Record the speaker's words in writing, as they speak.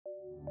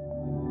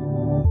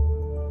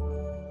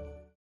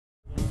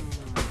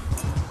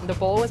The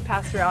bowl was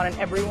passed around and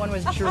everyone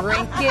was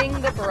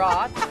drinking the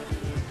broth.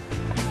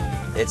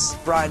 It's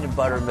brine and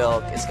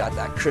buttermilk. It's got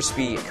that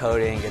crispy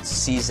coating. It's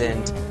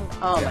seasoned.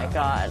 Oh my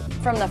God.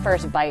 From the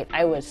first bite,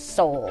 I was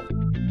sold.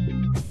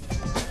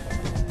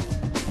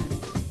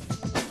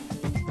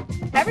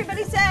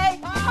 Everybody say,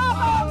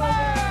 hop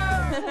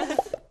over!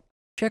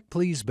 Check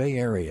Please Bay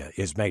Area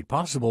is made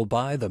possible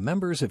by the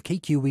members of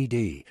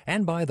KQED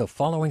and by the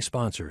following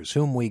sponsors,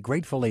 whom we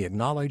gratefully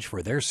acknowledge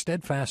for their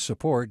steadfast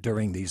support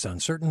during these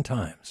uncertain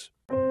times.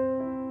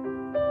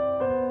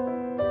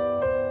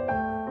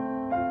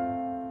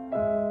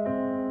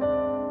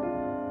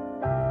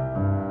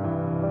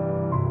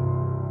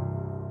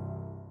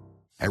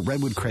 At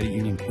Redwood Credit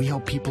Union, we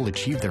help people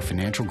achieve their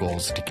financial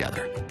goals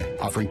together,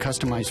 offering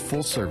customized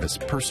full-service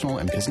personal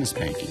and business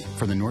banking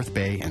for the North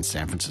Bay and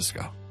San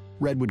Francisco.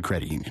 Redwood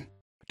Credit Union.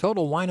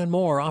 Total Wine &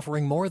 More,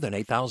 offering more than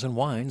 8,000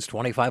 wines,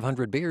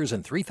 2,500 beers,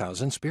 and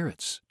 3,000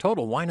 spirits.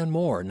 Total Wine &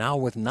 More, now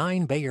with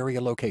 9 Bay Area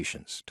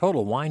locations.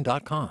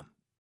 TotalWine.com.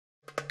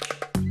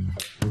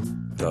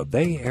 The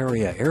Bay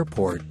Area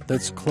airport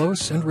that's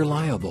close and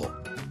reliable.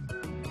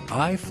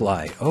 iFlyOAK.com.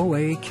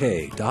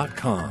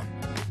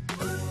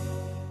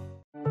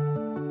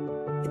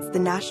 It's the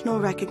national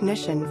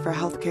recognition for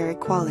healthcare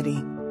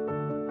equality.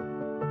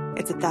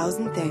 It's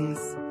 1,000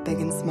 things, big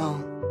and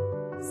small.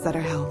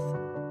 Sutter Health.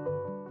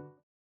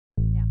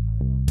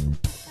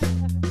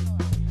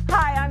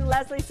 Hi, I'm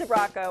Leslie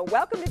Sbrocco.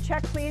 Welcome to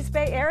Check Please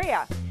Bay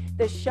Area,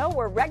 the show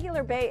where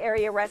regular Bay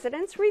Area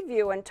residents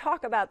review and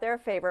talk about their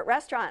favorite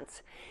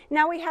restaurants.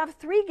 Now we have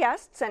 3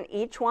 guests, and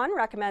each one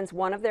recommends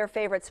one of their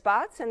favorite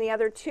spots, and the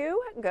other 2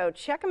 go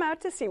check them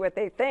out to see what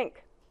they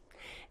think.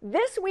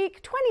 This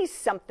week,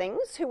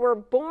 20-somethings who were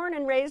born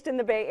and raised in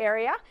the Bay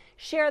Area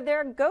share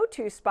their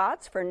go-to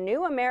spots for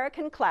new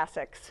American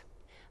classics.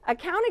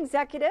 Account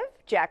executive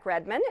Jack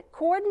Redman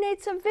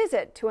coordinates a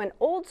visit to an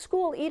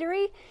old-school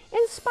eatery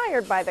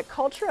inspired by the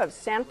culture of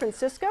San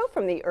Francisco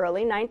from the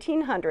early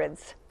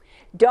 1900s.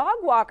 Dog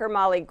walker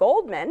Molly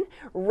Goldman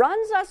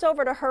runs us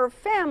over to her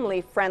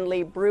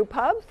family-friendly brew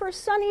pub for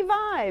sunny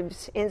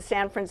vibes in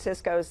San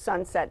Francisco's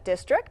Sunset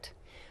District.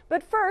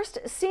 But first,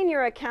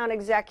 senior account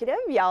executive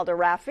Yalda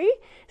Raffi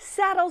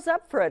saddles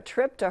up for a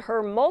trip to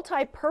her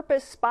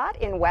multi-purpose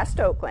spot in West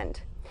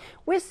Oakland.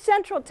 With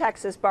Central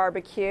Texas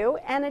barbecue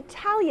and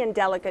Italian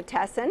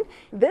delicatessen,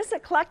 this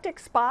eclectic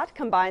spot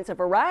combines a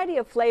variety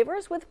of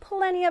flavors with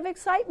plenty of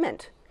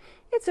excitement.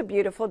 It's a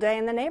beautiful day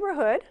in the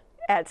neighborhood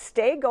at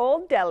Stay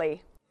Gold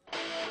Deli.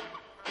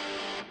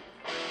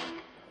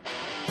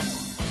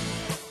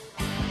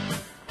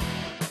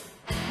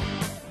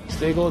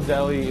 Stay Gold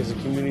Deli is a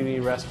community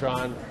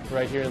restaurant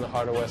right here in the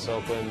heart of West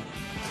Oakland.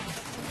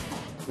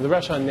 The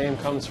restaurant name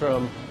comes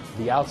from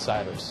The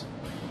Outsiders.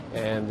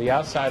 And The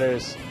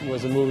Outsiders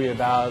was a movie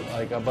about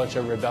like a bunch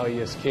of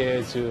rebellious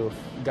kids who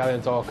got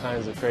into all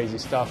kinds of crazy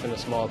stuff in a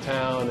small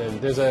town.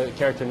 And there's a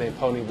character named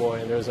Pony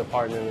Boy, and there's a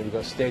partner where you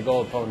go, Stay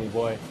Gold, Pony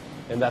Boy.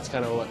 And that's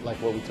kind of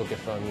what we took it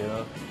from, you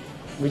know?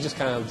 We just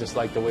kind of just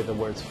like the way the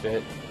words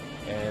fit.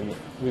 And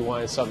we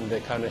wanted something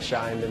that kind of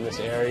shined in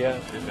this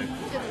area.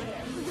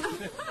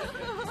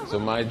 So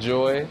my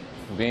joy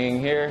being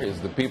here is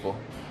the people.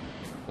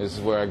 This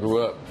is where I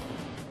grew up.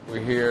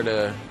 We're here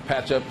to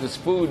patch up this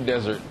food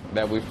desert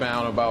that we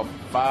found about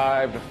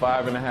 5 to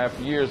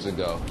 5.5 years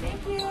ago.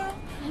 Thank you.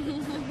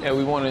 And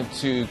we wanted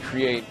to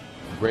create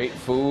great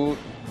food,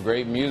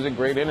 great music,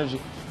 great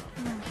energy.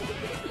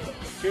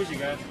 Cheers, you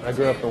guys. I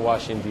grew up in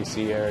Washington,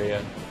 D.C.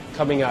 area.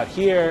 Coming out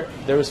here,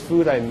 there was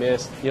food I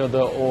missed. You know,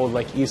 the old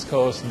like East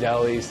Coast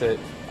delis that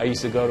I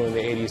used to go to in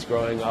the 80s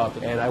growing up.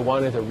 And I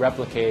wanted to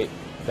replicate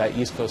that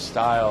East Coast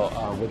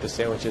style with the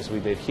sandwiches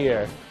we did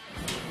here.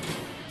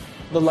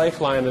 The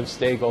lifeline of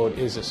Stay Gold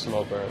is a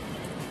smoker.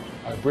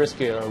 Our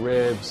brisket, our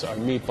ribs, our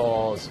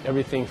meatballs,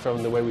 everything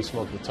from the way we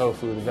smoke the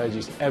tofu, the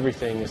veggies,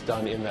 everything is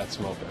done in that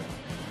smoker.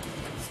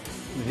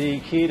 The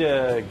key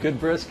to good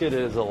brisket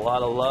is a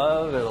lot of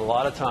love and a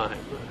lot of time.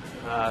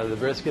 The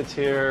briskets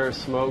here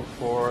smoke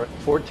for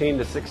 14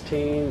 to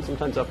 16,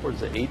 sometimes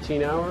upwards of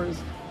 18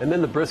 hours. And then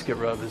the brisket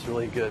rub is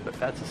really good, but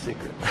that's a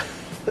secret.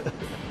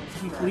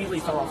 Completely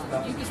fell off the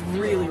bat. It's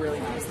really, really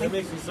nice. That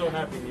makes me so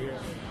happy to hear.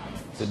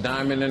 It's a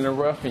diamond in the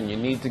rough, and you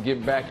need to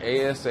get back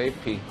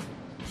ASAP.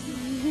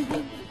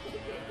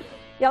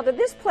 Yalda,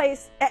 this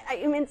place,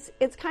 I mean,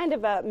 it's kind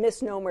of a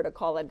misnomer to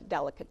call it a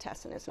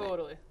delicatessen, isn't it?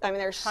 Totally. I mean,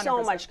 there's 100%.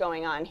 so much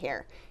going on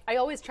here. I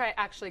always try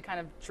actually kind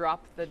of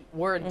drop the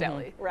word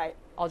deli. Right.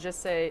 I'll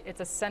just say it's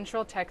a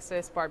Central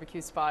Texas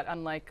barbecue spot,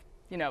 unlike,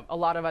 you know, a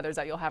lot of others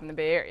that you'll have in the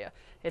Bay Area.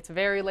 It's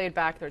very laid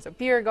back. There's a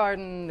beer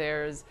garden.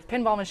 There's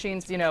pinball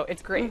machines. You know,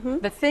 it's great.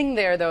 The thing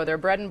there, though, their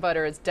bread and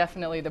butter is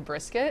definitely the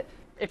brisket.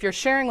 If you're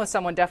sharing with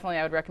someone, definitely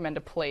I would recommend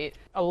a plate.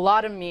 A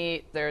lot of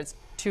meat. There's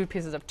 2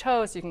 pieces of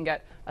toast. You can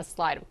get a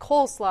slide of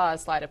coleslaw, a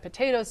slide of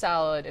potato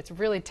salad. It's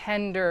really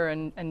tender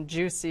and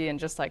juicy and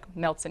just like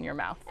melts in your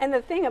mouth. And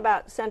the thing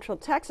about Central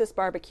Texas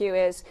barbecue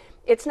is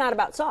it's not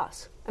about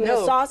sauce. I mean,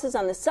 No. the sauce is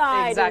on the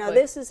side. Exactly. You know,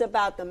 this is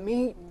about the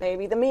meat,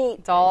 baby, the meat.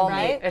 It's all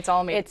right? meat. It's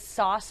all meat. It's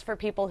sauce for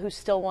people who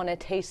still want to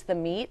taste the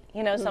meat.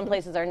 You know, some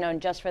places are known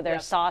just for their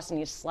sauce and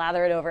you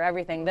slather it over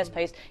everything. This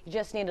place, you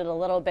just needed a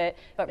little bit,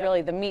 but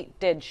really the meat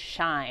did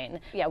shine.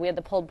 Yeah, we had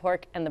the pulled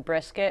pork and the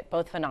brisket,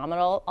 both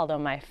phenomenal, although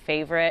my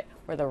favorite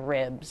were the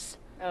ribs.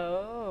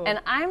 Oh, And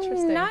I'm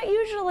interesting. not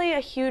usually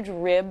a huge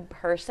rib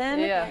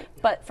person,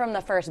 but from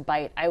the first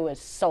bite, I was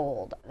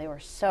sold. They were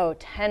so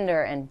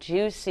tender and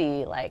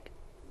juicy, like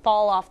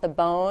fall off the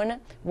bone,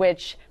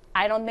 which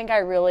I don't think I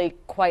really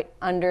quite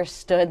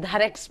understood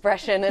that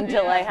expression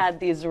until I had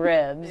these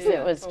ribs.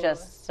 It was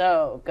just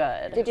so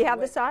good. Did you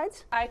have the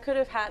sides? I could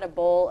have had a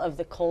bowl of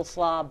the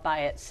coleslaw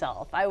by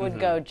itself. I would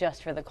go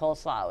just for the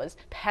coleslaw. It was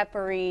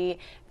peppery,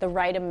 the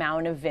right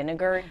amount of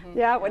vinegar.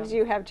 Yeah, what did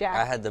you have, Jack?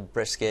 I had the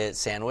brisket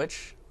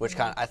sandwich, which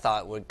I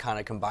thought would kind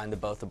of combine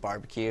both the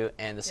barbecue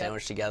and the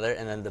sandwich together,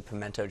 and then the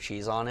pimento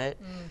cheese on it.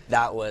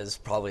 That was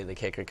probably the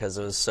kicker because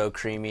it was so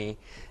creamy.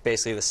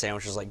 Basically, the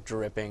sandwich was like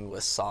dripping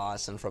with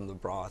sauce, and from the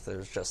broth, it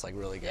was just like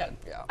really good.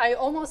 Yeah. I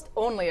almost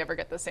only ever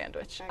get the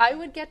sandwich. I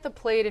would get the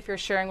plate if you're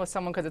sharing with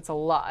someone because it's a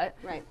lot.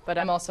 Right. But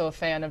I'm also a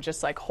fan of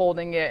just like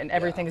holding it and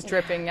everything's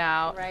dripping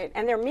out. Right,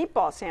 and their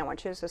meatball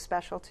sandwich is a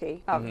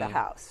specialty of the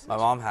house. My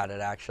mom had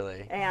it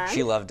actually. And?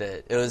 She loved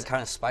it. It was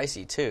kind of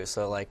spicy too,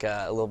 so like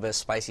a little bit of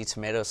spicy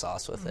tomato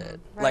sauce with it.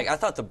 Like I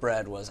thought the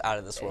bread was out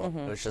of this world.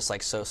 It was just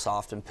like so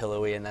soft and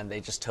pillowy, and then they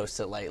just toast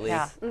it lightly.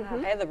 Yeah. I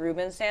had the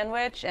Reuben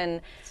sandwich,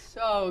 and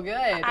So good.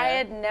 I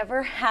had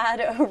never had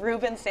a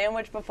Reuben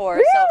sandwich before.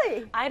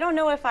 Really? So I don't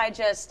know if I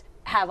just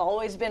have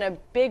always been a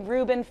big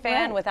Reuben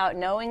fan without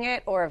knowing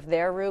it, or if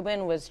their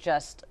Reuben was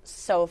just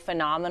so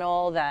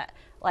phenomenal that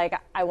like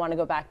I want to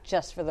go back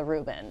just for the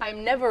Reuben.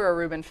 I'm never a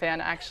Reuben fan,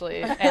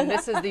 actually, and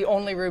this is the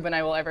only Reuben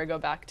I will ever go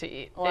back to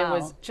eat. Wow. It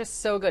was just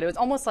so good. It was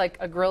almost like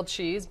a grilled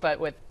cheese, but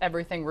with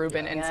everything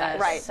Reuben inside.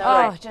 Right.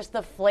 So just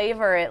the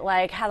flavor. It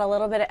like had a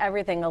little bit of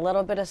everything, a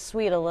little bit of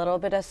sweet, a little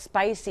bit of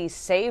spicy,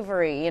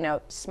 savory, you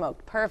know,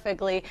 smoked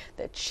perfectly.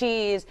 The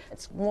cheese,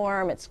 it's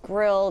warm, it's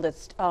grilled,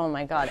 it's, oh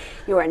my God.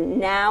 You are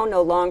now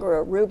no longer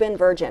a Reuben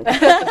virgin.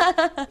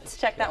 Let's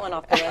check that one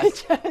off the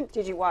list.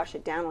 Did you wash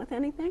it down with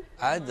anything?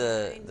 I had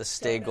the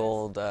Stay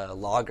Gold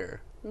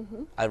lager.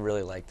 I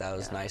really liked that. It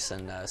was nice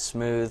and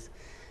smooth,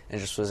 and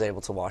just was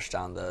able to wash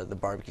down the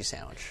barbecue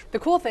sandwich. The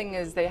cool thing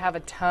is they have a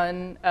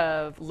ton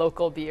of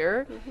local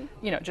beer,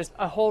 you know, just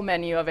a whole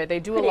menu of it. They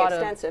do Pretty a lot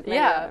extensive of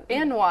menu of it.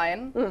 and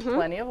wine,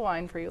 plenty of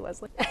wine for you,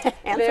 Leslie.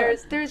 And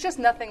there's just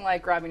nothing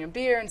like grabbing a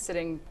beer and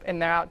sitting in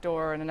the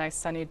outdoor on a nice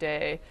sunny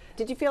day.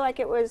 Did you feel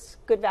like it was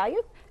good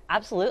value?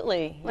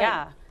 Absolutely,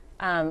 yeah.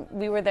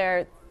 We were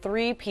there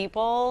 3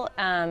 people,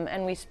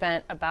 and we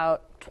spent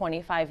about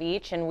 $25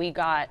 each, and we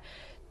got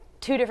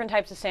 2 different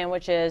types of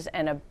sandwiches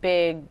and a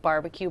big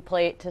barbecue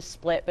plate to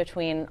split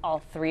between all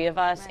 3 of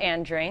us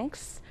and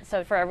drinks.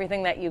 So for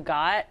everything that you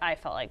got, I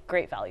felt like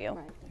great value.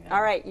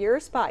 All right,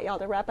 your spot, y'all,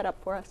 to wrap it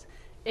up for us.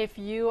 If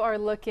you are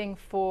looking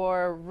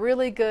for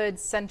really good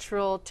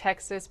Central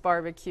Texas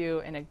barbecue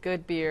and a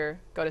good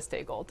beer, go to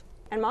Stay Gold.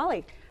 And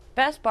Molly?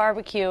 Best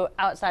barbecue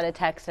outside of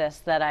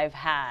Texas that I've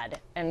had,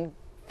 and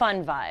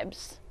fun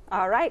vibes.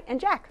 All right, and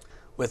Jack?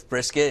 With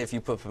brisket, if you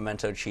put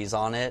pimento cheese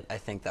on it, I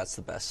think that's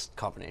the best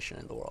combination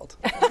in the world.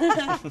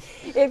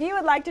 If you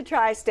would like to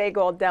try Stay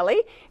Gold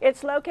Deli,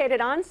 it's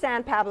located on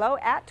San Pablo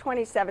at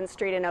 27th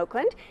Street in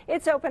Oakland.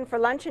 It's open for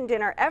lunch and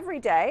dinner every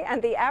day,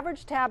 and the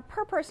average tab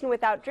per person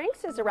without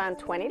drinks is around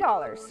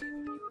 $20.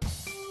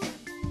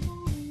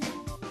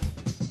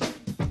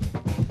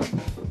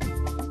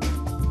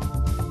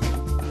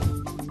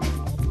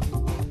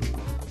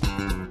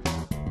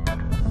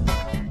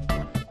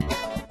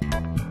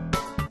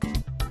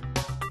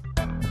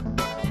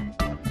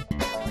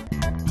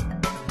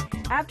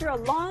 After a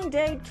long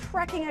day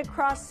trekking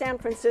across San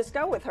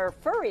Francisco with her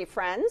furry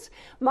friends,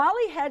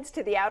 Molly heads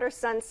to the Outer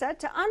Sunset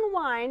to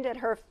unwind at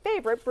her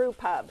favorite brew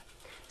pub.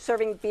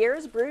 Serving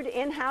beers brewed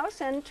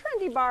in-house and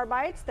trendy bar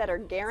bites that are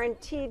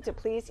guaranteed to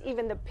please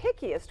even the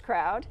pickiest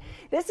crowd,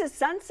 this is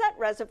Sunset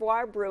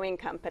Reservoir Brewing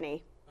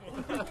Company.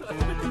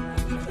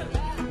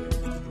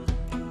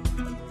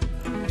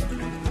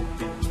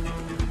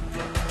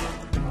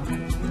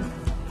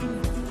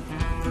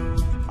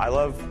 I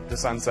love the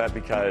Sunset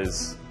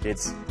because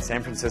it's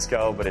San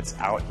Francisco, but it's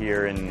out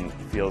here and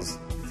feels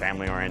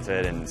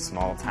family-oriented and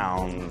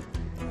small-town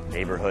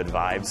neighborhood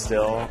vibes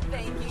still.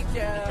 Thank you,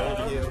 Joe.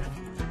 Thank you.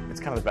 It's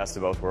kind of the best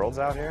of both worlds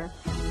out here.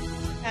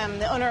 I'm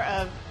the owner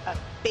of a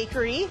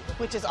bakery,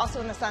 which is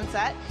also in the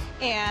Sunset,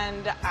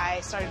 and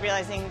I started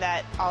realizing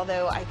that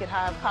although I could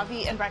have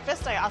coffee and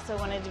breakfast, I also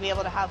wanted to be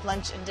able to have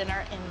lunch and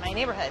dinner in my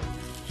neighborhood.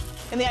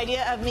 And the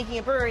idea of making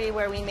a brewery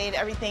where we made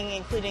everything,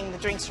 including the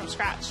drinks, from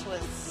scratch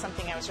was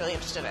something I was really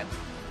interested in.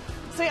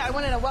 So yeah, I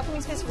wanted a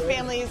welcoming space for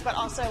families, but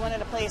also I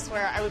wanted a place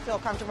where I would feel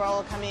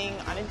comfortable coming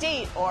on a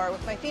date or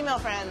with my female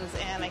friends,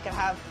 and I could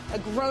have a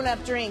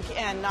grown-up drink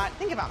and not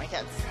think about my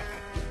kids.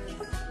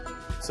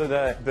 So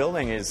the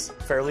building is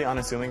fairly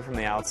unassuming from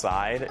the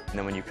outside, and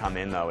then when you come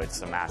in, though,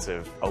 it's a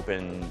massive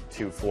open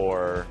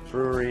 2-floor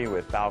brewery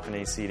with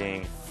balcony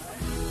seating.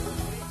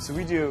 So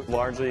we do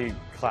largely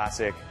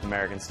classic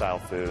American-style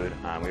food.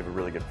 We have a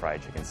really good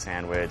fried chicken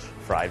sandwich,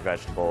 fried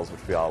vegetables,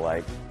 which we all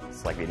like.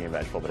 It's like eating a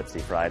vegetable, but it's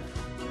deep fried.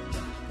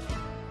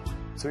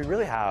 So we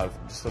really have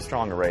just a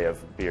strong array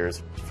of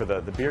beers for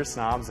the beer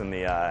snobs and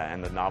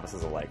the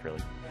novices alike, really.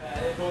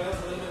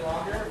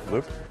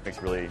 Luke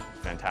makes really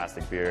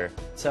fantastic beer.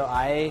 So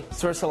I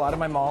source a lot of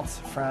my malts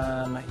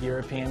from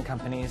European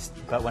companies,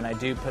 but when I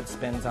do put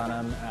spins on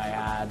them, I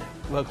add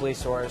locally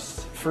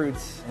sourced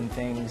fruits and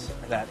things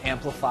that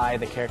amplify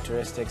the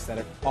characteristics that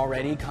are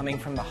already coming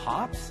from the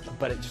hops,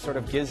 but it just sort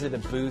of gives it a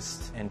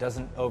boost and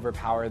doesn't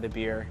overpower the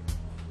beer.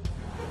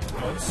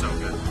 Oh, it's so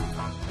good.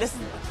 This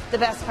is the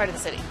best part of the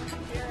city.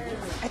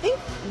 I think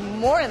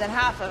more than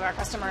half of our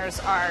customers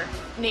are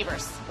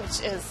neighbors,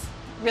 which is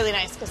really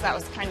nice because that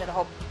was kind of the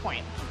whole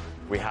point.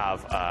 We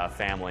have a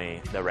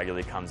family that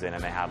regularly comes in,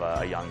 and they have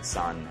a young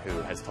son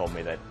who has told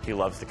me that he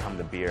loves to come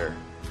to beer,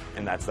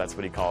 and that's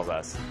what he calls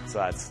us.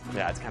 So it's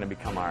kind of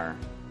become our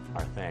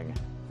thing.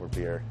 We're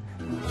beer.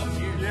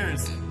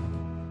 Cheers.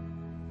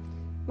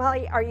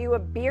 Molly, are you a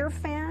beer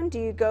fan? Do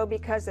you go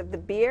because of the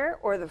beer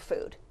or the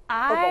food?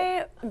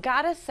 I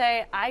gotta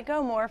say, I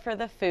go more for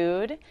the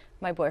food.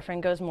 My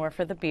boyfriend goes more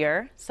for the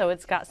beer, so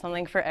it's got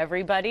something for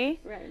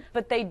everybody. Right.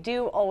 But they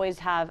do always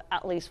have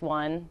at least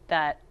one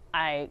that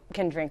I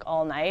can drink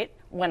all night.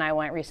 When I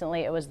went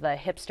recently, it was the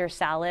Hipster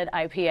Salad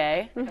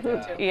IPA.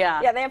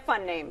 Yeah. Yeah, they have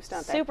fun names,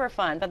 don't they? Super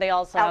fun, but they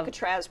also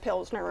Alcatraz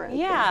Pilsner. And they've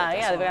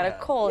got a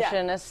Kolsch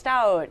and a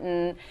Stout,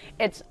 and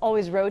it's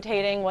always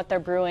rotating what they're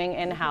brewing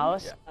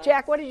in-house.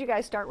 Jack, what did you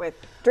guys start with?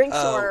 Drinks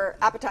or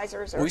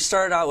appetizers? Or? We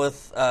started out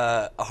with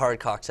a hard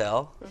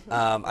cocktail.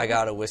 I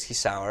got a whiskey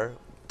sour,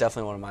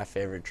 definitely one of my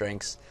favorite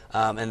drinks.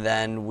 And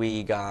then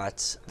we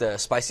got the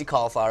spicy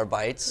cauliflower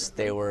bites.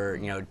 They were,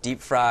 deep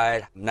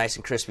fried, nice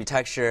and crispy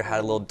texture, had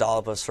a little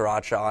dollop of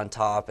sriracha on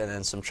top, and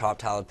then some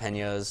chopped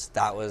jalapenos.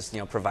 That was,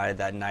 provided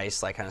that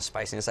nice, kind of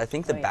spiciness. I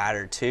think the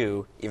batter,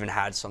 too, even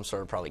had some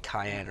sort of probably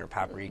cayenne or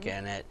paprika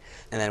in it.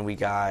 And then we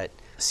got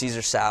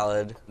Caesar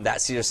salad.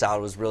 That Caesar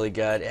salad was really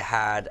good. It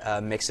had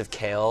a mix of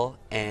kale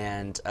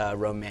and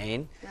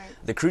romaine. Right.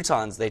 The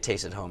croutons, they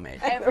tasted homemade.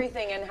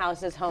 Everything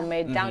in-house is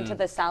homemade, down to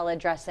the salad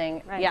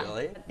dressing. Right. Yeah,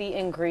 really? The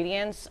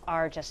ingredients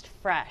are just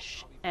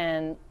fresh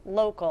and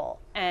local,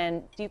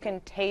 and you can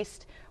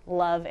taste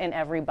love in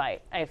every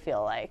bite, I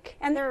feel like.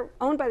 And they're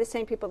owned by the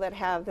same people that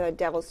have the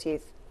Devil's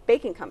Teeth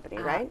Baking Company,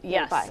 right?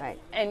 Yes. Right.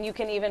 And you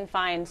can even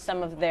find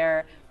some of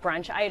their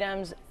brunch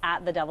items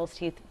at the Devil's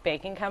Teeth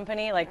Baking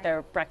Company, like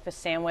their breakfast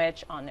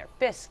sandwich on their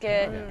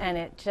biscuit, and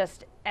it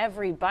just,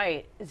 every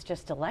bite is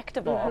just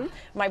delectable.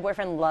 My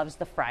boyfriend loves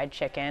the fried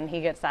chicken.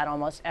 He gets that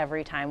almost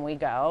every time we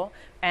go.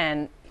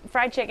 And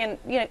fried chicken,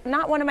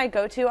 not one of my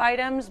go-to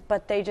items,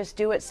 but they just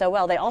do it so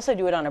well. They also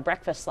do it on a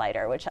breakfast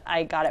slider, which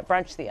I got at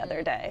brunch the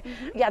other day.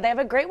 Yeah, they have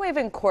a great way of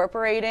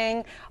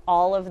incorporating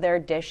all of their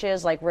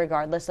dishes,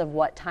 regardless of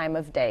what time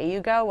of day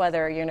you go,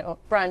 whether,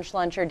 brunch,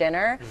 lunch, or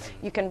dinner.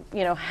 You can,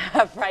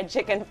 have fried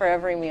chicken for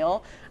every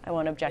meal. I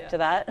won't object to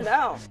that.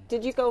 No.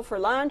 Did you go for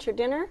lunch or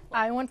dinner?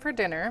 I went for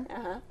dinner.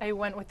 I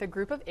went with a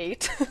group of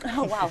 8.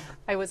 Oh, wow.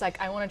 I was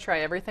like, I want to try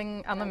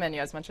everything on the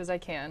menu as much as I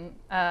can.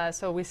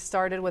 So we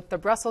started with the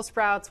Brussels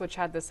sprouts, which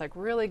had this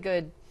really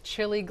good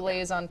chili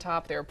glaze on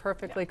top. They were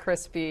perfectly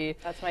crispy.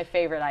 That's my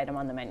favorite item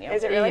on the menu.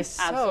 Is it really?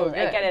 Absolutely.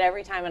 So I get it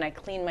every time, and I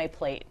clean my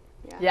plate.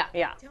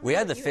 Yeah. We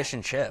had the fish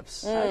and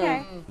chips.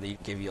 Okay. They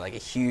give you a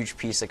huge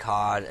piece of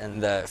cod,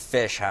 and the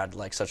fish had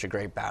such a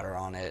great batter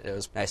on it. It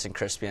was nice and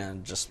crispy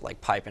and just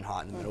piping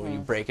hot in the middle. When you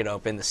break it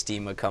open, the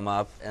steam would come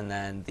up, and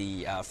then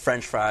the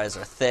French fries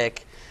are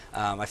thick.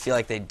 I feel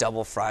like they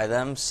double fry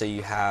them, so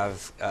you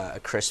have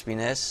a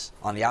crispiness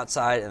on the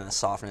outside and a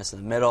softness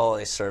in the middle.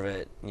 They serve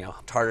it,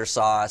 tartar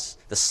sauce.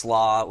 The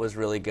slaw was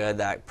really good.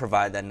 That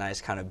provided that nice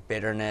kind of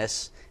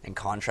bitterness and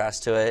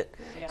contrast to it.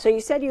 So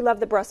you said you love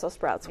the Brussels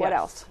sprouts. What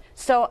else?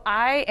 So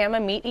I am a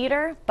meat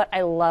eater, but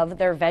I love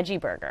their veggie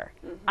burger.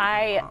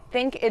 I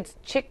think it's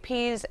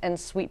chickpeas and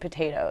sweet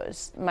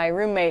potatoes. My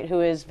roommate, who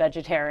is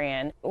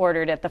vegetarian,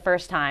 ordered it the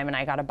first time, and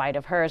I got a bite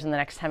of hers, and the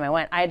next time I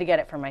went, I had to get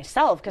it for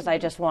myself because I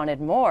just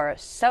wanted more.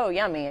 So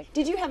yummy.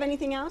 Did you have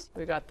anything else?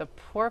 We got the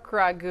pork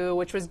ragu,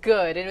 which was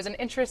good. It was an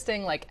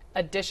interesting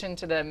addition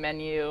to the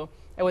menu.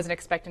 I wasn't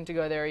expecting to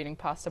go there eating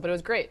pasta, but it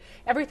was great.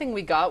 Everything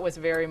we got was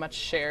very much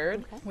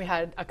shared. We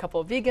had a couple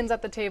of vegans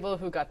at the table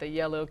who got the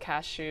yellow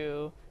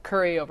cashew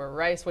curry over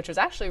rice, which was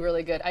actually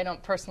really good. I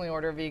don't personally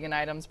order vegan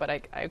items, but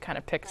I kind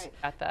of picked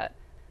at that.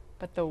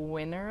 But the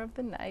winner of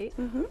the night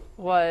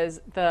was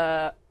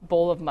the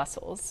bowl of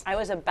mussels. I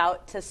was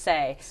about to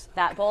say,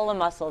 that bowl of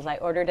mussels, I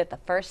ordered it the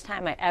first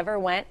time I ever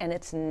went, and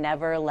it's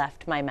never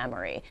left my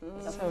memory.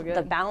 So good.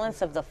 The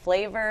balance of the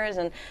flavors,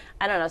 and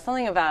I don't know,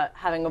 something about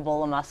having a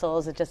bowl of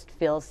mussels, it just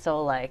feels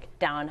so like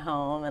down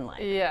home and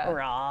like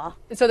raw.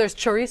 So there's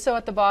chorizo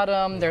at the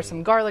bottom, there's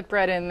some garlic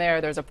bread in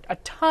there, there's a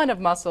ton of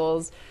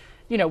mussels.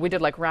 You know, we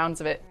did like rounds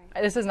of it.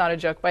 This is not a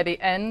joke. By the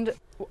end,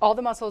 all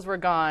the mussels were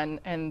gone,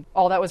 and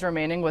all that was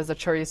remaining was the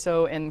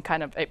chorizo, and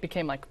kind of it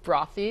became like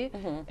brothy,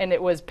 and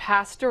it was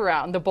passed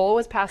around. The bowl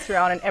was passed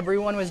around, and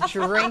everyone was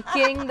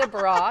drinking the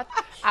broth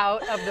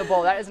out of the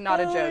bowl. That is not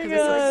a joke.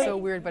 This looks so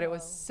weird, but it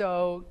was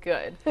so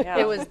good. Yeah.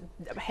 It was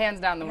hands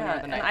down the winner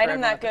of the night. An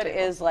item that good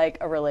is like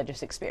a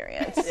religious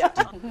experience.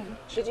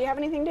 Did you have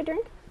anything to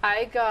drink?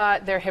 I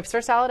got their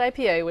hipster salad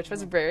IPA, which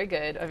was very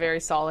good, a very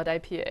solid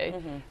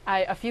IPA.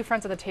 A few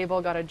friends at the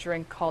table got a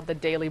drink called the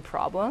Daily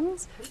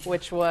Problems,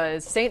 which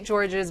was St.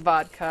 George's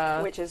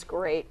vodka. Which is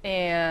great.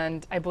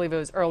 And I believe it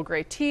was Earl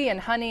Grey tea and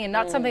honey, and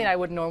not something I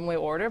would normally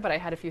order, but I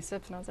had a few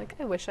sips and I was like,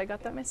 I wish I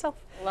got that myself.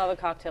 Love a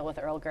cocktail with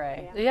Earl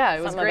Grey. Yeah,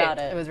 it was Something great. about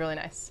it. It was really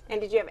nice.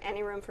 And did you have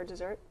any room for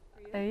dessert?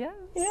 Yes,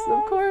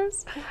 of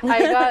course.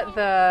 I got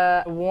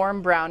the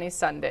warm brownie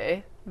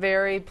sundae.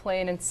 Very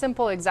plain and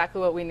simple, exactly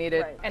what we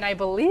needed. Right. And I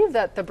believe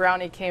that the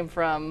brownie came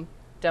from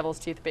Devil's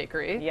Teeth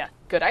Bakery. Yeah.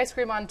 Good ice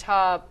cream on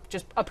top,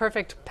 just a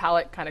perfect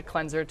palate kind of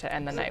cleanser to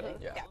end the night.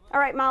 All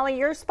right, Molly,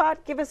 your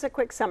spot. Give us a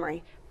quick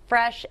summary.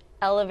 Fresh,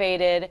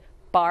 elevated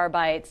bar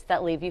bites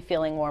that leave you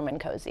feeling warm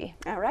and cozy.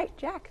 All right,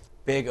 Jack.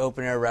 Big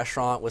open air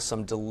restaurant with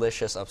some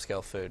delicious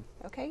upscale food.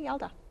 Okay,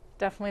 Yelda.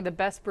 Definitely the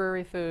best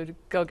brewery food.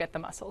 Go get the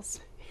mussels.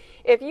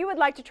 If you would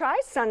like to try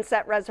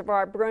Sunset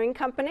Reservoir Brewing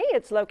Company,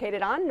 it's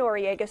located on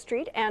Noriega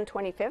Street and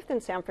 25th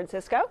in San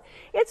Francisco.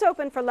 It's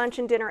open for lunch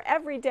and dinner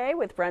every day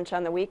with brunch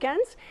on the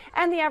weekends,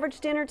 and the average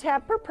dinner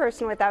tab per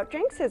person without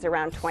drinks is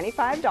around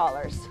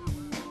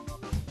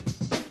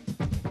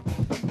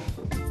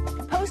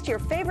 $25. Post your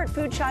favorite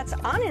food shots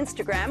on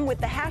Instagram with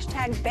the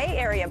hashtag Bay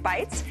Area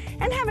Bites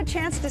and have a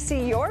chance to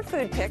see your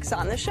food pics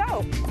on the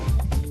show.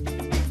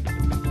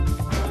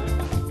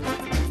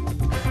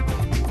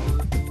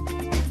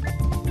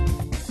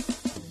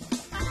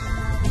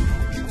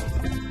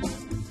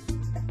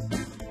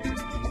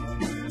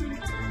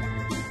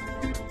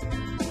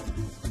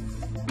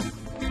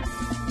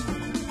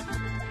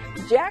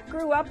 Jack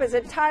grew up as a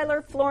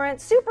Tyler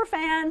Florence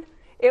superfan.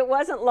 It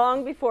wasn't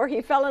long before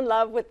he fell in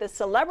love with the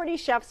Celebrity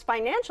Chef's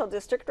Financial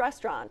District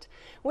restaurant.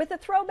 With a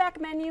throwback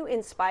menu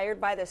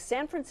inspired by the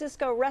San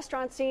Francisco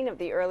restaurant scene of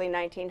the early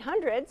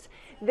 1900s,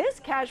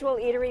 this casual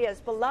eatery is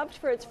beloved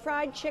for its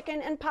fried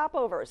chicken and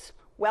popovers.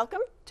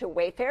 Welcome to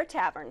Wayfare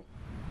Tavern.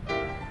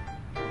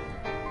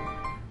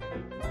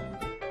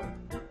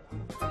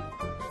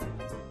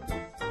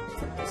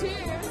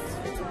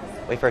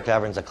 Wayfare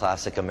Tavern is a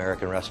classic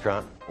American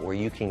restaurant where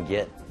you can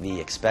get the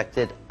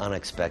expected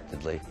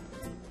unexpectedly.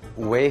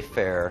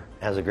 Wayfare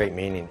has a great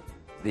meaning.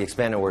 The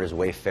expanded word is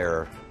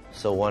wayfarer,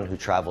 so one who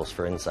travels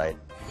for insight.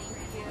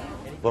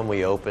 When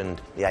we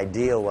opened, the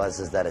idea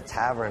was that a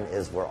tavern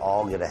is where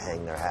all get to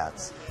hang their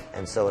hats,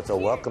 and so it's a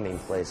welcoming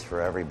place for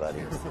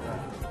everybody.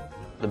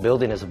 The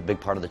building is a big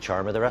part of the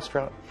charm of the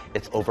restaurant.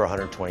 It's over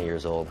 120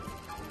 years old.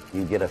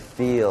 You get a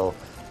feel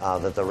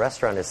that the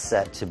restaurant is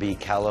set to be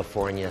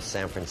California,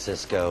 San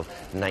Francisco,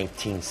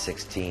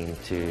 1916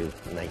 to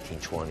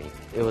 1920.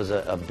 It was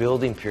a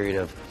building period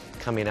of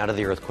coming out of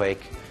the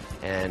earthquake,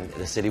 and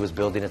the city was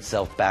building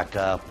itself back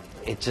up.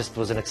 It just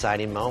was an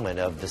exciting moment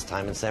of this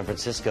time in San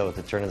Francisco at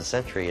the turn of the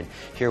century, and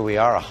here we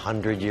are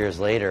 100 years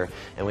later,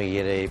 and we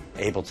get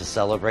able to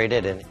celebrate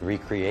it and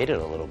recreate it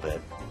a little bit.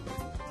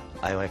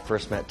 I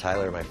first met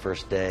Tyler my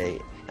first day,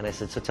 and I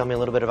said, so tell me a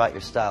little bit about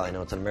your style. I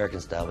know it's an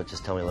American style, but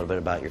just tell me a little bit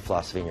about your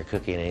philosophy and your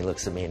cooking. And he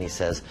looks at me and he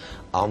says,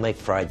 I'll make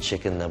fried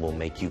chicken that will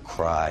make you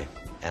cry.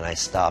 And I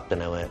stopped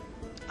and I went,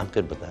 I'm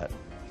good with that.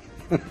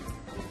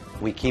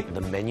 We keep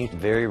the menu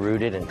very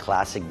rooted in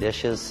classic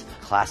dishes,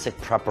 classic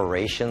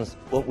preparations.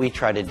 What we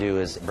try to do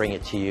is bring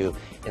it to you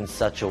in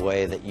such a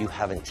way that you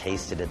haven't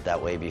tasted it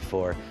that way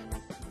before.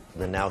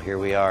 Then now here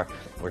we are,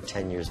 we're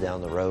 10 years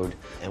down the road,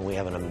 and we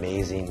have an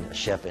amazing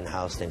chef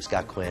in-house named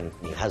Scott Quinn.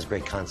 He has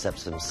great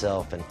concepts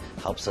himself and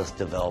helps us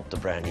develop the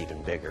brand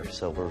even bigger,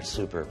 so we're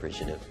super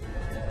appreciative.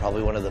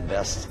 Probably one of the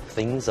best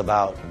things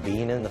about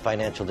being in the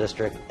financial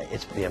district,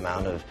 it's the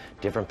amount of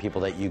different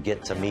people that you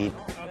get to meet.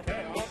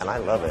 And I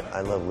love it.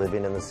 I love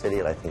living in the city,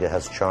 and I think it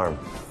has charm.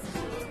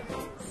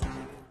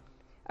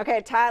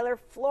 Okay, Tyler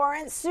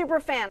Florence, super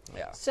fan.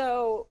 Yeah.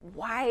 So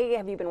why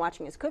have you been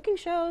watching his cooking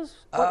shows?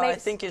 I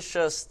think it's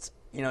just,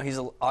 you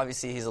know,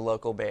 obviously he's a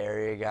local Bay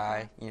Area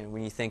guy. You know,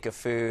 when you think of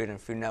food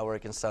and Food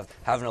Network and stuff,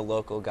 having a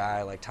local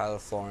guy like Tyler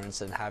Florence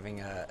and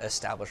having an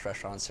established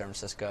restaurant in San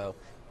Francisco,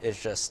 it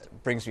just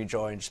brings me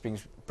joy and just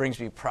brings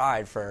me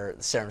pride for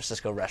the San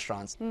Francisco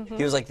restaurants.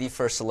 He was like the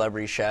first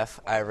celebrity chef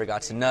I ever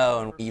got to know,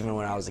 and even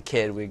when I was a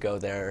kid, we'd go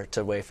there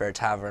to Wayfair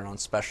Tavern on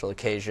special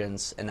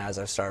occasions, and as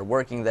I started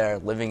working there,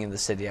 living in the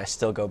city, I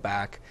still go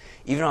back.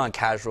 Even on a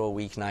casual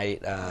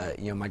weeknight,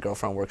 my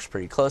girlfriend works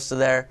pretty close to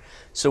there,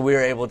 so we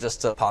were able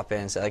just to pop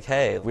in and say, like,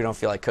 hey, we don't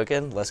feel like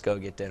cooking, let's go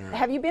get dinner.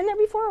 Have you been there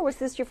before, or was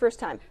this your first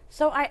time?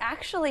 So I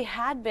actually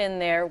had been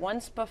there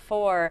once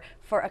before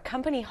for a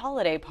company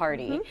holiday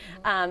party.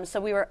 So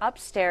we were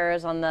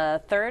upstairs on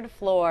the 3rd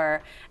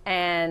floor,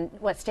 and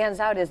what stands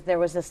out is there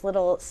was this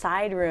little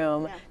side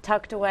room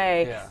tucked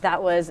away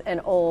that was an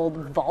old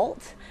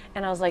vault.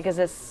 And I was like, is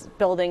this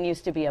building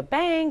used to be a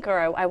bank? Or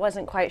I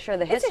wasn't quite sure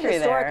the history there. It's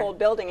a historic old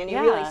building, and you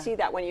really see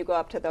that when you go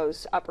up to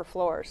those upper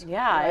floors.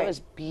 Yeah, it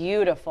was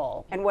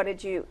beautiful. And what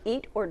did you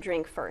eat or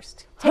drink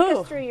first? Take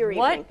us through your evening.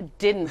 What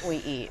didn't we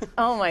eat?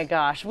 Oh my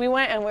gosh. We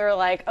went and we were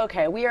like,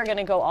 okay, we are going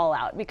to go all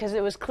out, because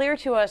it was clear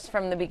to us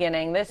from the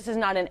beginning this is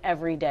not an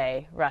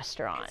everyday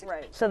restaurant.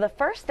 Right. So the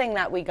first thing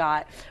that we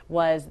got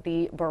was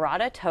the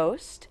burrata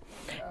toast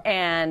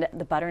and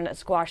the butternut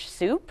squash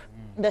soup.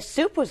 The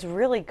soup was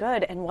really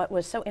good, and what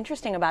was so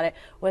interesting about it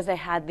was they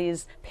had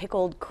these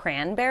pickled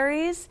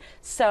cranberries.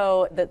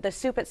 So the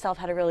soup itself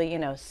had a really,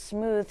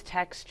 smooth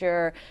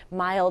texture,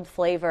 mild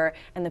flavor,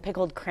 and the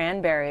pickled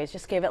cranberries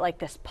just gave it like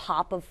this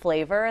pop of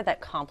flavor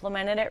that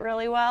complemented it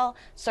really well.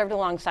 Served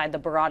alongside the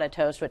burrata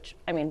toast, which,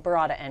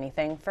 burrata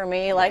anything for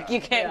me, like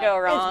you can't go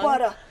wrong. It's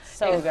butter.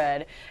 So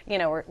good.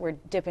 We're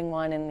dipping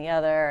one in the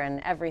other,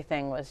 and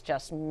everything was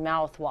just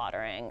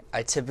mouth-watering.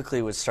 I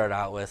typically would start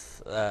out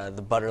with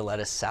the butter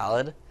lettuce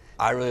salad.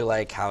 I really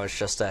like how it's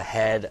just a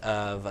head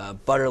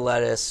of butter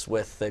lettuce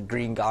with the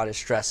green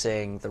goddess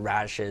dressing, the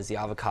radishes, the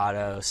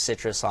avocado,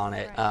 citrus on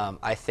it.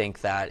 I think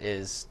that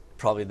is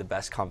probably the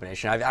best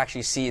combination. I've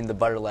actually seen the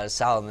butter lettuce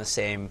salad and the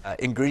same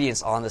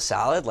ingredients on the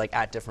salad like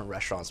at different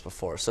restaurants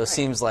before. So it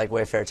seems like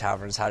Wayfair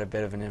Taverns had a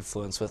bit of an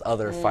influence with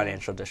other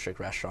financial district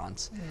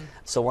restaurants.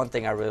 So one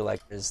thing I really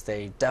like is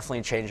they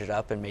definitely change it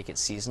up and make it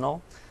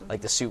seasonal.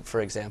 Like the soup,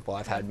 for example,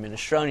 I've had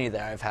minestrone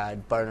there, I've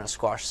had butternut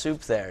squash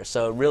soup there.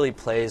 So it really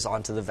plays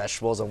onto the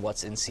vegetables and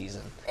what's in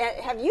season.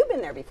 Have you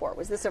been there before?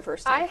 Was this the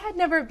first time? I had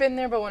never been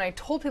there, but when I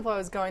told people I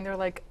was going, they're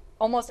like,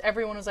 almost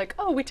everyone was like,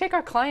 oh, we take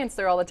our clients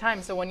there all the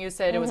time. So when you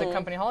said it was a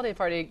company holiday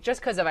party, just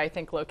because of, I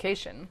think,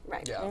 location.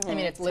 Right. Yeah. I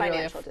mean, it's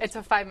literally it's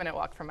a 5-minute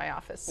walk from my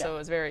office, so it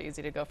was very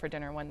easy to go for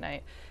dinner one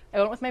night. I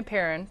went with my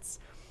parents.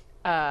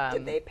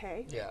 Did they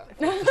pay? Yeah.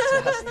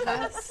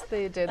 Yes,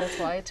 they did. That's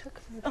why I took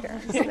my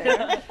parents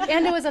there.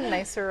 And it was a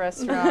nicer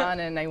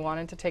restaurant, and I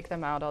wanted to take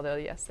them out, although,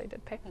 yes, they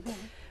did pay.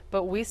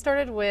 But we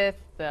started with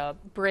the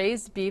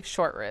braised beef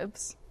short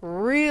ribs.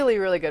 Really,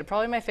 really good.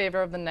 Probably my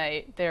favorite of the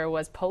night. There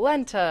was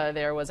polenta,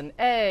 there was an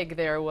egg,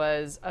 there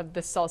was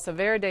the salsa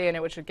verde in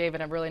it, which gave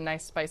it a really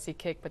nice spicy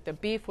kick, but the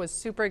beef was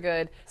super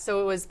good.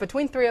 So it was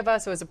between 3 of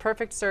us, it was a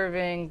perfect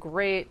serving,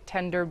 great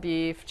tender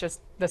beef.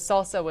 Just the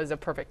salsa was a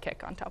perfect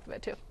kick on top of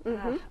it, too.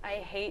 I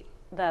hate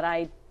that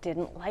I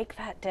didn't like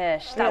that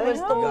dish. That was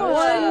the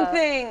one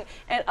thing,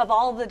 and of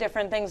all the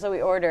different things that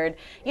we ordered,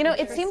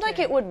 it seemed like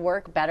it would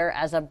work better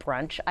as a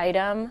brunch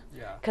item,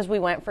 because we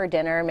went for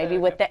dinner, maybe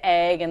with the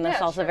egg and the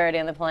salsa verde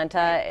and the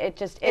polenta. It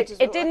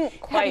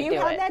didn't quite do it. Have you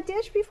had that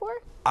dish before?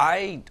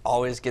 I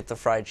always get the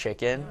fried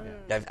chicken.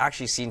 I've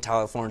actually seen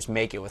Tyler Florence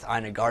make it with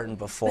Ina Garten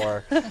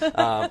before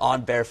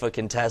on Barefoot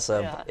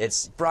Contessa.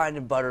 It's brined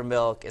in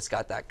buttermilk. It's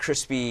got that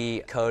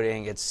crispy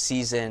coating. It's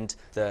seasoned.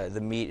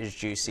 The meat is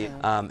juicy.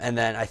 And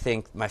then I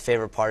think my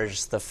favorite part is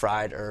just the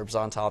fried herbs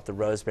on top, the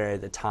rosemary,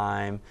 the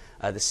thyme,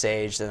 the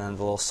sage, and then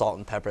the little salt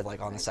and pepper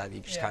like on the side that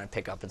you just kind of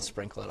pick up and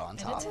sprinkle it on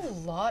top. It's a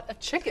lot of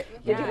chicken.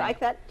 Did you like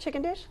that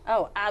chicken dish?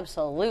 Oh,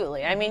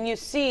 absolutely. I mean, you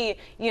see,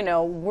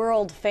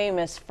 world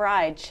famous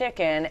fried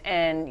chicken,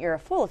 and you're a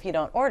fool if you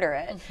don't order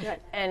it.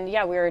 And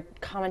yeah, we were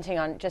commenting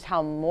on just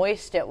how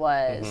moist it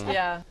was.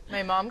 Yeah,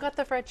 my mom got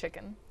the fried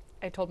chicken.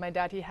 I told my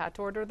dad he had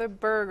to order the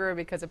burger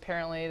because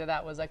apparently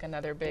that was like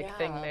another big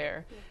thing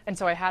there. And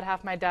so I had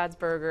half my dad's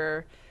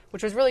burger,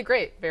 which was really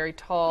great. Very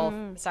tall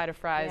side of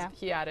fries. Yeah.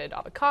 He added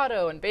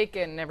avocado and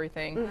bacon and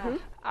everything.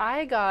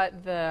 I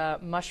got the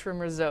mushroom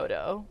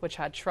risotto, which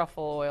had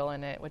truffle oil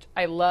in it, which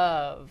I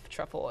love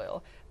truffle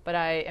oil. But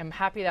I am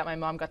happy that my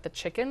mom got the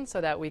chicken so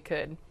that we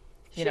could,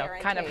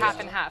 kind of half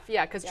and half.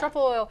 Yeah, because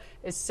truffle oil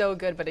is so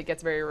good, but it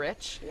gets very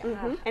rich.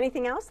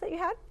 Anything else that you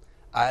had?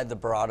 I had the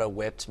burrata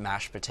whipped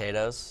mashed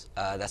potatoes.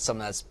 That's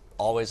something that's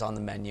always on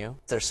the menu.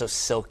 They're so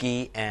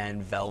silky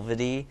and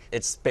velvety.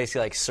 It's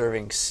basically like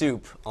serving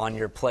soup on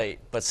your plate,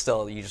 but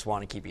still you just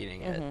want to keep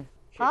eating it.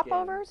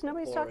 Popovers?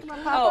 Nobody's talking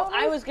about popovers? Oh,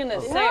 I was going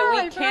to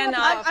say, we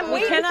cannot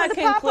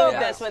conclude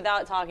this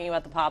without talking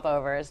about the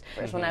popovers.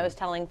 When I was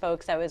telling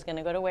folks I was going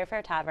to go to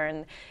Wayfair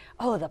Tavern,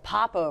 the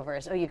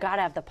popovers. Oh, you got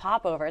to have the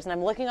popovers. And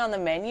I'm looking on the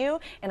menu,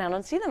 and I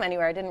don't see them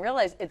anywhere. I didn't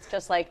realize it's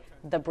just like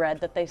the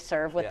bread that they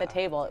serve with the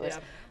table. It was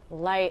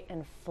light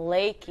and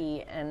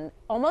flaky and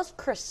almost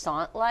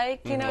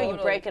croissant-like. You know,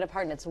 you break it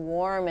apart and it's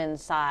warm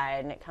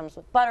inside, and it comes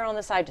with butter on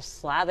the side. Just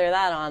slather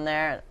that on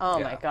there, and oh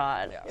my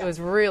God. It was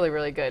really,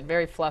 really good.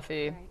 Very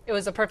fluffy. It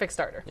was a perfect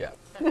starter. Yeah.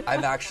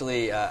 I've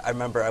actually, I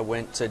remember I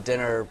went to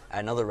dinner at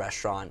another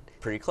restaurant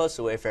pretty close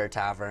to Wayfarer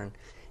Tavern.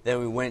 Then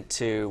we went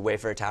to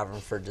Wayfarer Tavern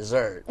for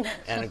dessert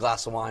and a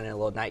glass of wine and a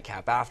little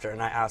nightcap after.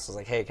 And I asked, I was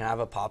like, hey, can I have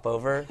a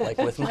popover, like,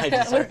 with my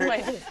dessert?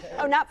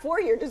 Oh, not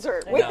for your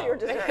dessert, with your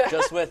dessert.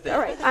 Just with it.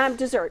 All right,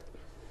 dessert.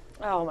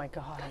 Oh my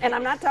God. And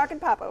I'm not talking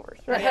popovers.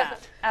 Right?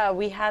 Yeah.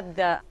 We had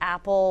the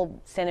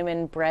apple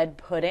cinnamon bread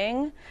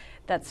pudding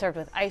that's served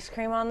with ice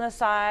cream on the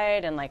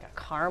side and like a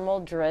caramel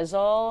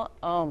drizzle.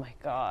 Oh my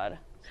God.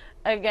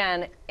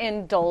 Again,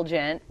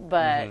 indulgent,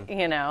 but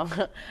you know,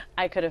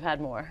 I could have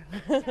had more.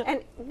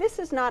 And this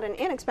is not an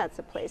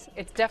inexpensive place.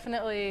 It's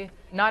definitely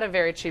not a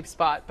very cheap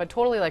spot, but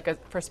totally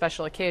like for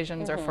special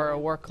occasions or for a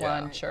work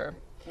lunch or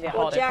a Well,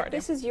 holiday Jack, party.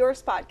 this is your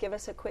spot. Give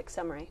us a quick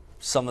summary.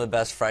 Some of the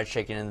best fried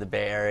chicken in the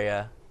Bay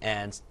Area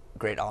and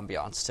great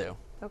ambiance too.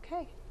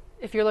 Okay.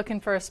 If you're looking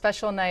for a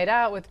special night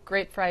out with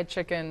great fried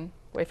chicken,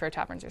 Wayfarer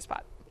Tavern's your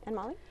spot. And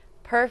Molly?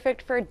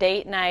 Perfect for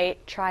date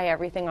night. Try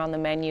everything on the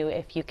menu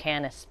if you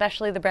can,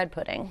 especially the bread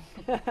pudding.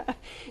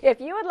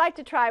 If you would like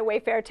to try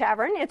Wayfarer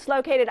Tavern, it's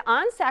located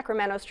on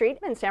Sacramento Street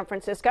in San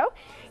Francisco.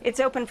 It's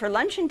open for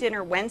lunch and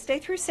dinner Wednesday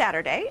through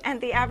Saturday, and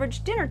the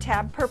average dinner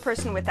tab per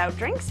person without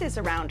drinks is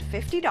around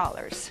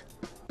 $50.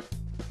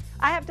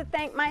 I have to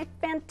thank my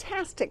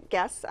fantastic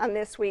guests on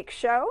this week's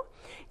show.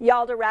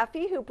 Yalda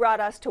Raffi, who brought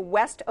us to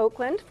West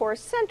Oakland for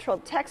Central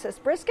Texas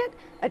brisket,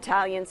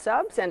 Italian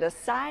subs, and a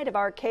side of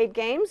arcade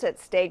games at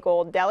Stay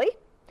Gold Deli.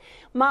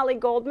 Molly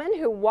Goldman,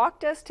 who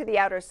walked us to the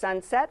Outer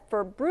Sunset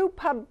for brew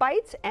pub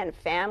bites and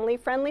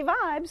family-friendly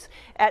vibes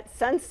at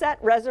Sunset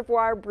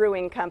Reservoir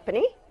Brewing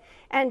Company.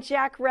 And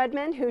Jack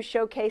Redman, who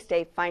showcased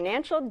a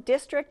financial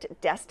district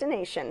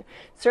destination,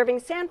 serving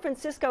San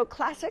Francisco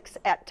classics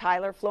at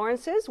Tyler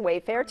Florence's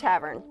Wayfarer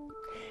Tavern.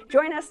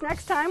 Join us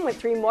next time when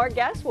 3 more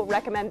guests will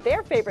recommend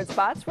their favorite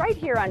spots right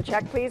here on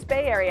Check Please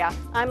Bay Area.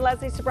 I'm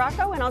Leslie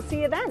Sbrocco, and I'll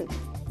see you then.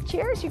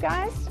 Cheers, you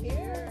guys.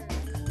 Cheers.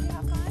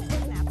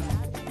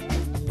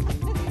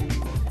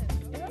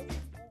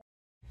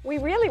 We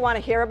really want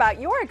to hear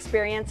about your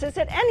experiences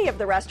at any of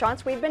the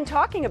restaurants we've been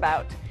talking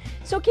about.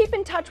 So keep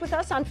in touch with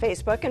us on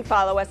Facebook and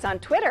follow us on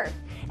Twitter.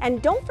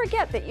 And don't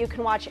forget that you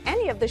can watch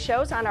any of the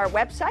shows on our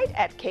website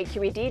at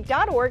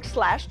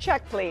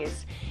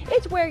kqed.org/checkplease.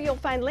 It's where you'll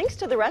find links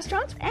to the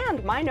restaurants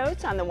and my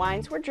notes on the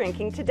wines we're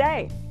drinking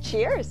today.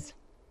 Cheers!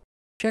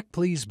 Check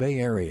Please Bay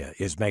Area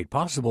is made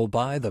possible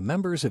by the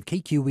members of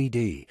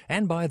KQED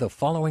and by the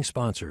following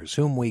sponsors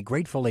whom we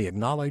gratefully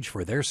acknowledge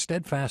for their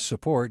steadfast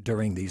support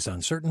during these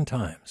uncertain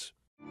times.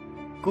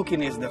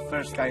 Cooking is the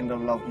first kind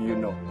of love you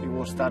know. It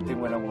was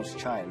starting when I was a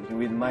child,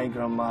 with my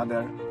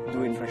grandmother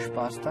doing fresh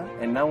pasta,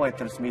 and now I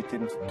transmit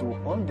it to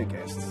all the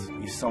guests.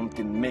 It's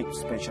something made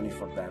especially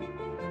for them.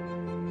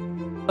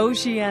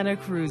 Oceana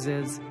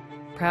Cruises,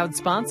 proud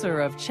sponsor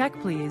of Check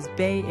Please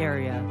Bay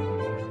Area.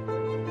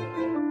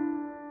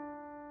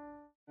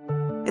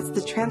 It's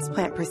the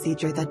transplant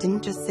procedure that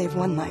didn't just save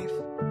one life.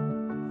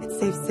 It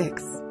saved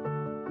 6.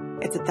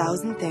 It's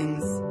 1,000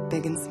 things,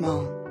 big and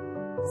small.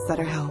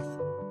 Sutter Health.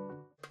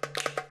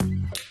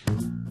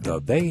 The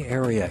Bay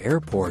Area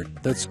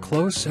airport that's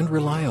close and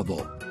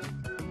reliable.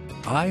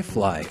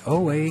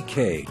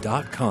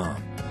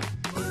 iFlyOAK.com.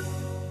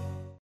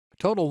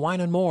 Total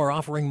Wine & More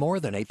offering more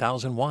than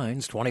 8,000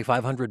 wines,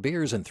 2,500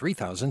 beers, and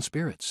 3,000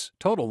 spirits.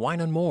 Total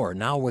Wine & More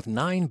now with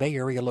 9 Bay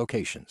Area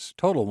locations.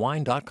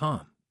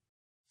 TotalWine.com.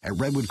 At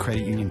Redwood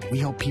Credit Union, we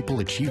help people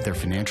achieve their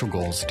financial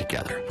goals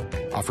together,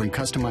 offering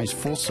customized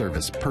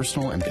full-service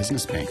personal and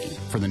business banking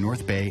for the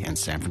North Bay and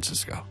San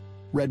Francisco.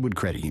 Redwood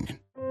Credit Union.